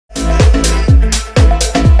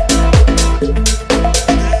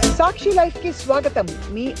సాక్షి life కి స్వాగతం.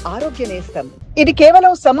 మీ ఆరోగ్య నేస్తం. ఇది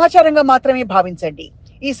కేవలం సమాచారంగా మాత్రమే భావించండి.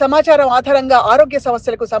 ఈ సమాచారం ఆధారంగా ఆరోగ్య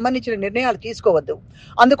సమస్యలకు సంబంధించిన నిర్ణయాలు తీసుకోవద్దు.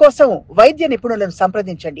 అందుకోసం వైద్య నిపుణులను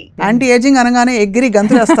సంప్రదించండి. యాంటీ ఏజింగ్ అనగానే ఎగిరి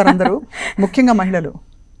గంతులేస్తారు అందరూ, ముఖ్యంగా మహిళలు.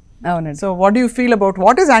 అవునండి. So what do you feel about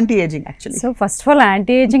what is anti ageing actually? So first of all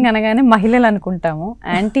anti ageing అనగానే మహిళలు అనుకుంటాము.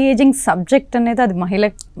 యాంటీ ఏజింగ్ సబ్జెక్ట్ అనేది అది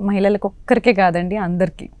మహిళలకు ఒక్కరికే కాదండి,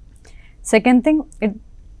 అందరికీ. సెకండ్ థింగ్,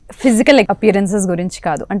 ఫిజికల్ అపియరెన్సెస్ గురించి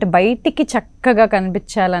కాదు, అంటే బయటికి చక్కగా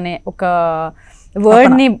కనిపించాలనే ఒక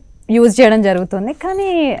వర్డ్ని యూజ్ చేయడం జరుగుతుంది. కానీ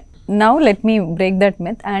now let me break that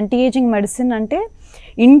myth. Anti ageing medicine అంటే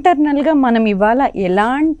ఇంటర్నల్గా మనం ఇవాళ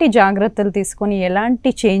ఎలాంటి జాగ్రత్తలు తీసుకొని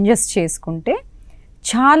ఎలాంటి చేంజెస్ చేసుకుంటే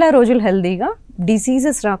చాలా రోజులు హెల్దీగా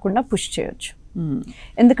డిసీజెస్ రాకుండా పుష్ చేయొచ్చు.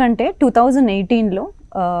 ఎందుకంటే 2018లో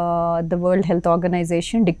the world health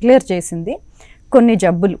organisation declare చేసింది కొన్ని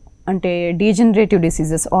జబ్బులు, అంటే degenerative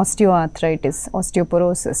diseases, osteoarthritis,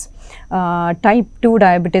 osteoporosis, type 2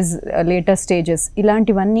 diabetes later stages,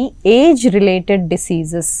 ఇలాంటివన్నీ ఏజ్ రిలేటెడ్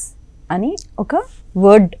డిసీజెస్ అని ఒక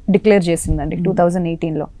వర్డ్ డిక్లేర్ చేసిందండి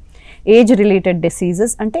 2018లో. ఏజ్ రిలేటెడ్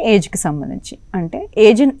డిసీజెస్ అంటే ఏజ్కి సంబంధించి, అంటే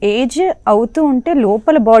ఏజ్ అవుతూ ఉంటే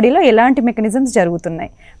లోపల బాడీలో ఎలాంటి మెకానిజమ్స్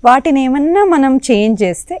జరుగుతున్నాయి, వాటిని ఏమన్నా మనం చేంజ్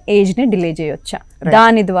చేస్తే ఏజ్ని డిలే చేయొచ్చా,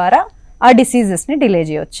 దాని ద్వారా ఆ డిసీజెస్ని డిలే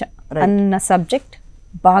చేయొచ్చా అన్న సబ్జెక్ట్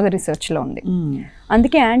బాగా రీసెర్చ్లో ఉంది.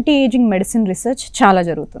 అందుకే యాంటీ ఏజింగ్ మెడిసిన్ రీసెర్చ్ చాలా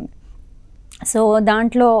జరుగుతుంది. సో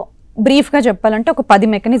దాంట్లో బ్రీఫ్గా చెప్పాలంటే ఒక 10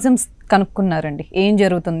 మెకానిజమ్స్ కనుక్కున్నారండి. ఏం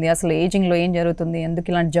జరుగుతుంది అసలు ఏజింగ్లో, ఏం జరుగుతుంది, ఎందుకు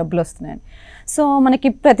ఇలాంటి జబ్బులు వస్తున్నాయని. సో మనకి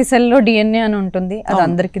ప్రతి సెల్లో డిఎన్ఏ అని ఉంటుంది, అది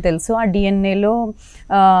అందరికీ తెలుసు. ఆ డిఎన్ఏలో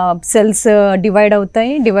సెల్స్ డివైడ్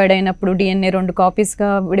అవుతాయి, డివైడ్ అయినప్పుడు డిఎన్ఏ 2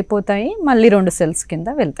 కాపీస్గా విడిపోతాయి, మళ్ళీ 2 సెల్స్ కింద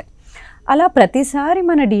వెళ్తాయి. అలా ప్రతిసారి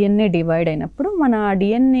మన డిఎన్ఏ డివైడ్ అయినప్పుడు మన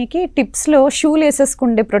డిఎన్ఏకి టిప్స్లో షూలు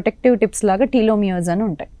వేసేసుకుండే ప్రొటెక్టివ్ టిప్స్ లాగా టీలోమియర్స్ అని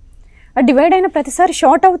ఉంటాయి. ఆ డివైడ్ అయిన ప్రతిసారి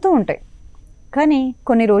షార్ట్ అవుతూ ఉంటాయి, కానీ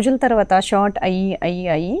కొన్ని రోజుల తర్వాత షార్ట్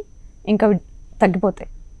అయ్యి ఇంకా తగ్గిపోతాయి,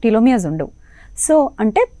 టీలోమియర్స్ ఉండవు. సో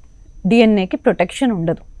అంటే డిఎన్ఏకి ప్రొటెక్షన్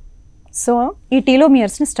ఉండదు. సో ఈ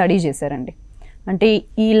టీలోమియర్స్ని స్టడీ చేశారండి. అంటే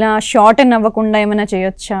ఇలా షార్ట్ అవ్వకుండా ఏమైనా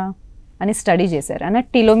చేయొచ్చా అని స్టడీ చేశారు, అన్న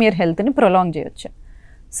టీలోమియర్ హెల్త్ని ప్రొలాంగ్ చేయొచ్చా.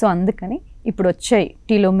 సో అందుకని ఇప్పుడు వచ్చాయి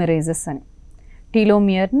టీలోమెరేజెస్ అని.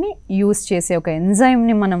 టీలోమియర్ని యూజ్ చేసే ఒక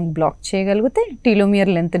ఎంజైమ్ని మనం బ్లాక్ చేయగలిగితే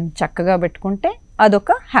టీలోమియర్ లెంత్ని చక్కగా పెట్టుకుంటే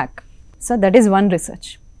అదొక hack. So that is one research.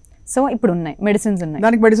 So ఇప్పుడు ఉన్నాయి మెడిసిన్స్, ఉన్నాయి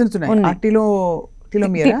దానికి మెడిసిన్స్ ఉన్నాయి.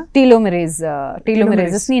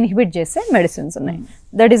 టీలోమెరేజెస్ని ఇన్హిబిట్ చేసే మెడిసిన్స్ ఉన్నాయి.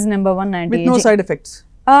 That is number 1. Side effects.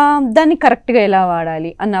 దాన్ని కరెక్ట్గా ఎలా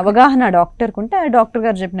వాడాలి అన్న అవగాహన డాక్టర్కి ఉంటే ఆ డాక్టర్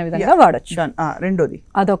గారు చెప్పిన విధంగా వాడచ్చు. రెండోది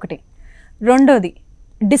అదొకటి. రెండోది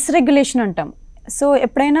డిస్రెగ్యులేషన్ అంటాం. సో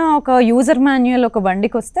ఎప్పుడైనా ఒక యూజర్ మాన్యువల్ ఒక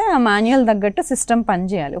బండికి వస్తే ఆ మాన్యువల్ తగ్గట్టు సిస్టమ్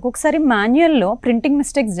పనిచేయాలి. ఒక్కొక్కసారి మాన్యువల్లో ప్రింటింగ్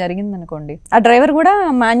మిస్టేక్స్ జరిగిందనుకోండి, ఆ డ్రైవర్ కూడా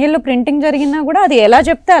మాన్యువల్లో ప్రింటింగ్ జరిగినా కూడా అది ఎలా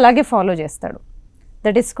చెప్తే అలాగే ఫాలో చేస్తాడు.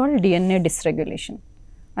 That is called DNA dysregulation.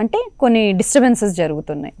 అంటే కొన్ని డిస్టర్బెన్సెస్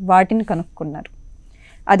జరుగుతున్నాయి, వాటిని కనుక్కున్నారు.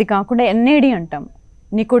 అది కాకుండా ఎన్ఏడి అంటాం,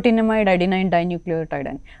 నికోటినమైడ్ అడినైన్ డైన్యూక్లియోటైడ్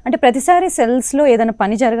అని. అంటే ప్రతిసారి సెల్స్లో ఏదైనా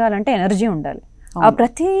పని జరగాలంటే ఎనర్జీ ఉండాలి. ఆ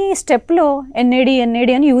ప్రతి స్టెప్లో ఎన్ఏడి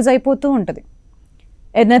అని యూజ్ అయిపోతూ ఉంటుంది,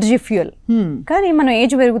 ఎనర్జీ ఫ్యూయల్. కానీ మనం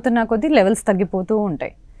ఏజ్ పెరుగుతున్న కొద్దీ లెవెల్స్ తగ్గిపోతూ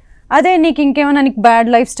ఉంటాయి. అదే నీకు ఇంకేమైనా నీకు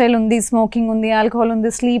బ్యాడ్ లైఫ్ స్టైల్ ఉంది, స్మోకింగ్ ఉంది, ఆల్కహాల్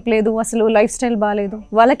ఉంది, స్లీప్ లేదు, అసలు లైఫ్ స్టైల్ బాగాలేదు,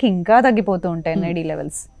 వాళ్ళకి ఇంకా తగ్గిపోతూ ఉంటాయి ఎన్ఏడి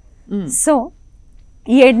లెవెల్స్. సో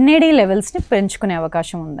ఈ ఎన్ఏడి లెవెల్స్ని పెంచుకునే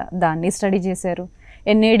అవకాశం ఉందా, దాన్ని స్టడీ చేశారు.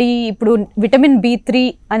 ఎన్ఏడి ఇప్పుడు విటమిన్ B3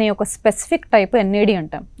 అనే ఒక స్పెసిఫిక్ టైప్ ఎన్ఏడి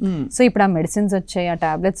అంటాం. సో ఇప్పుడు ఆ మెడిసిన్స్ వచ్చాయి, ఆ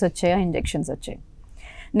టాబ్లెట్స్ వచ్చాయి, ఆ ఇంజెక్షన్స్ వచ్చాయి.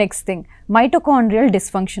 నెక్స్ట్ థింగ్, మైటోకాండ్రియల్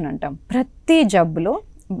డిస్ఫంక్షన్ అంటాం. ప్రతి జబ్బులో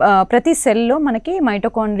ప్రతి సెల్లో మనకి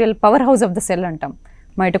mitochondrial power house of the cell అంటాం.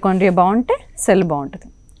 మైటోకాండ్రియా బాగుంటే సెల్ బాగుంటుంది,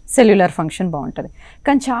 సెల్యులర్ ఫంక్షన్ బాగుంటుంది.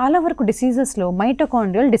 కానీ చాలా వరకు డిసీజెస్లో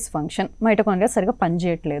మైటోకాండ్రియల్ డిస్ఫంక్షన్, మైటోకాండ్రియా సరిగా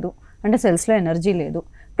పనిచేయట్లేదు, అంటే సెల్స్లో ఎనర్జీ లేదు.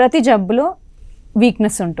 ప్రతి జబ్బులో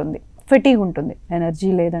వీక్నెస్ ఉంటుంది, ఫెటీగ్ ఉంటుంది, ఎనర్జీ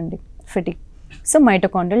లేదండి, ఫెటీగ్. సో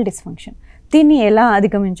మైటోకాండ్రియల్ డిస్ఫంక్షన్, దీన్ని ఎలా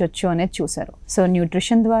అధిగమించవచ్చు అనేది చూసారు. సో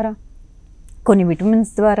న్యూట్రిషన్ ద్వారా, కొన్ని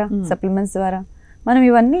విటమిన్స్ ద్వారా, సప్లిమెంట్స్ ద్వారా మనం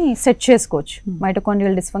ఇవన్నీ సెట్ చేసుకోవచ్చు,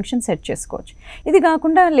 మైటోకాండ్రియల్ డిస్ఫంక్షన్ సెట్ చేసుకోవచ్చు. ఇది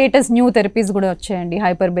కాకుండా లేటెస్ట్ న్యూ థెరపీస్ కూడా వచ్చాయండి,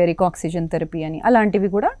 హైపర్బేరిక్ ఆక్సిజన్ థెరపీ అని. అలాంటివి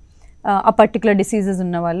కూడా ఆ పర్టికులర్ డిసీజెస్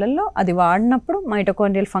ఉన్న వాళ్ళల్లో అది వాడినప్పుడు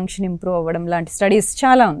మైటోకాండ్రియల్ ఫంక్షన్ ఇంప్రూవ్ అవ్వడం లాంటి స్టడీస్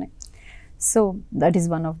చాలా ఉన్నాయి. So that is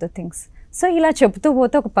one of the things. So ఇలా చెప్తూ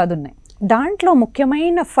పోతే ఒక 10 ఉన్నాయి. దాంట్లో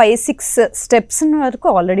ముఖ్యమైన 5-6 స్టెప్స్ వరకు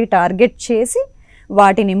ఆల్రెడీ టార్గెట్ చేసి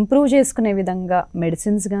వాటిని ఇంప్రూవ్ చేసుకునే విధంగా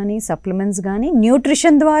మెడిసిన్స్ కానీ, సప్లిమెంట్స్ కానీ,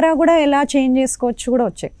 న్యూట్రిషన్ ద్వారా కూడా ఎలా చేంజ్ చేసుకోవచ్చు కూడా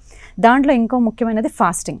వచ్చాయి. దాంట్లో ఇంకో ముఖ్యమైనది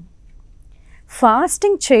ఫాస్టింగ్.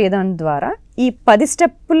 ఫాస్టింగ్ చేయడం ద్వారా ఈ 10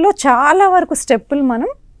 స్టెప్పుల్లో చాలా వరకు స్టెప్పులు మనం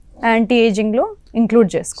యాంటీ ఏజింగ్లో ఇంక్లూడ్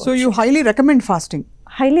చేసుకో. So you highly recommend fasting?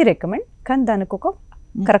 Highly recommend, కానీ దానికి ఒక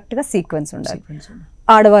కరెక్ట్గా సీక్వెన్స్ ఉండాలి.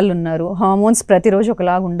 ఆడవాళ్ళు ఉన్నారు, హార్మోన్స్ ప్రతిరోజు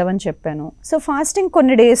ఒకలాగా ఉండవని చెప్పాను. సో ఫాస్టింగ్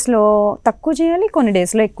కొన్ని డేస్లో తక్కువ చేయాలి, కొన్ని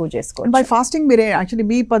డేస్లో ఎక్కువ చేసుకోవాలి. బై ఫాస్టింగ్ మీరే యాక్చువల్లీ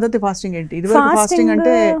మీ పద్ధతి ఫాస్టింగ్ ఏంటి? ఇది ఫాస్టింగ్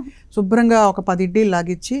అంటే శుభ్రంగా ఒక 10 ఇడ్లీలు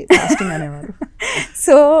లాగిచ్చి ఫాస్టింగ్ అనేవారు.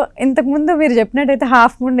 సో ఇంతకుముందు మీరు చెప్పినట్టయితే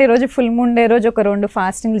హాఫ్ మూన్ డే రోజు, ఫుల్ మూన్ డే రోజు ఒక 2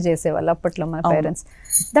 ఫాస్టింగ్లు చేసేవాళ్ళు అప్పట్లో మన parents.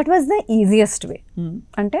 That was the easiest way.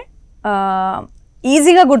 అంటే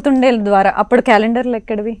ఈజీగా గుర్తుండే ద్వారా. అప్పుడు క్యాలెండర్లు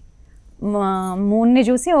ఎక్కడివి, మూన్ని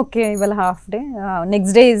చూసి ఓకే ఇవాళ half day,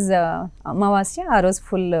 next day is అమావాస్య, ఆ రోజు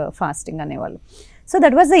ఫుల్ ఫాస్టింగ్ అనేవాళ్ళు. So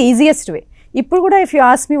that was the easiest way. ఇప్పుడు కూడా if you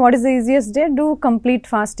ask me what is the easiest day, do complete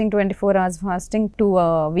fasting, 24 hours fasting, 2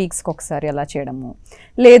 weeks ఒకసారి అలా చేయడము.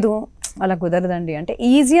 లేదు అలా కుదరదండి అంటే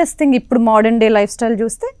ఈజియెస్ట్ థింగ్ ఇప్పుడు మోడర్న్ డే లైఫ్ స్టైల్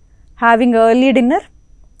చూస్తే having early dinner,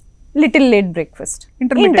 little late breakfast,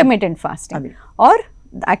 intermediate fasting. Are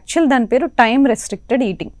actual దాని పేరు టైమ్ రెస్ట్రిక్టెడ్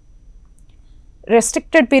ఈటింగ్.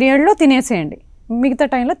 రెస్ట్రిక్టెడ్ పీరియడ్లో తినేసేయండి, మిగతా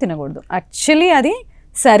టైంలో తినకూడదు. యాక్చువల్లీ అది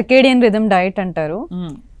సర్కేడియన్ రిథమ్ డైట్ అంటారు.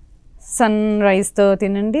 సన్ రైజ్తో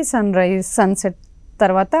తినండి, సన్సెట్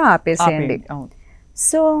తర్వాత ఆపేసేయండి.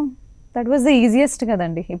 So that was the easiest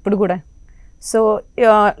కదండి ఇప్పుడు కూడా. సో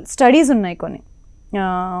స్టడీస్ ఉన్నాయి కొన్ని,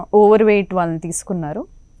 ఓవర్ వెయిట్ వాళ్ళని తీసుకున్నారు,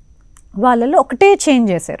 వాళ్ళలో ఒకటే చేంజ్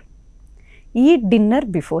చేశారు, ఈ డిన్నర్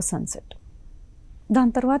బిఫోర్ సన్సెట్,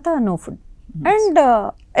 దాని తర్వాత no food and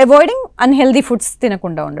avoiding unhealthy foods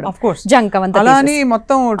తినకుండా ఉండడం. జంక్ అవంతా అలాని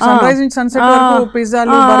మొత్తం సన్ రైజ్ నుంచి సన్సెట్ వరకు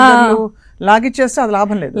పిజ్జాలు బర్గర్లు లాగిచ్చేస్తే అది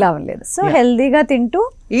లాభం లేదు. సో హెల్దీగా తింటూ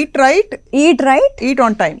eat right, eat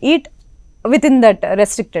on time, eat with in that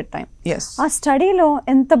restricted time. ఆ స్టడీలో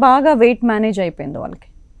ఎంత బాగా వెయిట్ మేనేజ్ అయిపోయిందో వాళ్ళకి.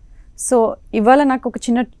 సో ఇవాళ నాకు ఒక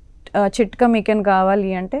చిన్న చిట్కా మీకేం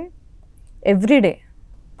కావాలి అంటే, ఎవ్రీడే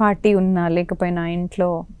పార్టీ ఉన్నా లేకపోయినా,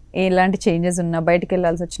 ఇంట్లో ఎలాంటి చేంజెస్ ఉన్నా, బయటికి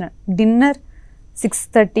వెళ్ళాల్సి వచ్చిన, డిన్నర్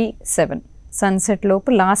 6:30-7 సన్సెట్ లోపు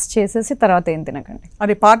లాస్ట్ చేసేసి తర్వాత ఏం తినకండి.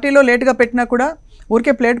 అది పార్టీలో లేట్గా పెట్టినా కూడా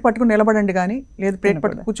ఊరికే ప్లేట్ పట్టుకుని నిలబడండి కానీ, లేదు ప్లేట్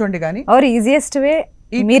పట్టుకుని కూర్చోండి కానీ. ఆర్ ఈజియెస్ట్ వే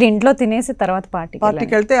మీరు ఇంట్లో తినేసి తర్వాత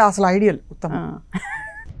పార్టీకి వెళ్తే అసలు ఐడియల్, ఉత్తమం.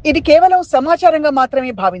 ఇది కేవలం సమాచారంగా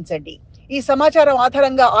మాత్రమే భావించండి. ఈ సమాచారం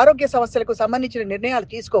ఆధారంగా ఆరోగ్య సమస్యలకు సంబంధించిన నిర్ణయాలు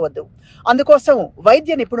తీసుకోవద్దు. అందుకోసం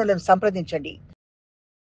వైద్య నిపుణులను సంప్రదించండి.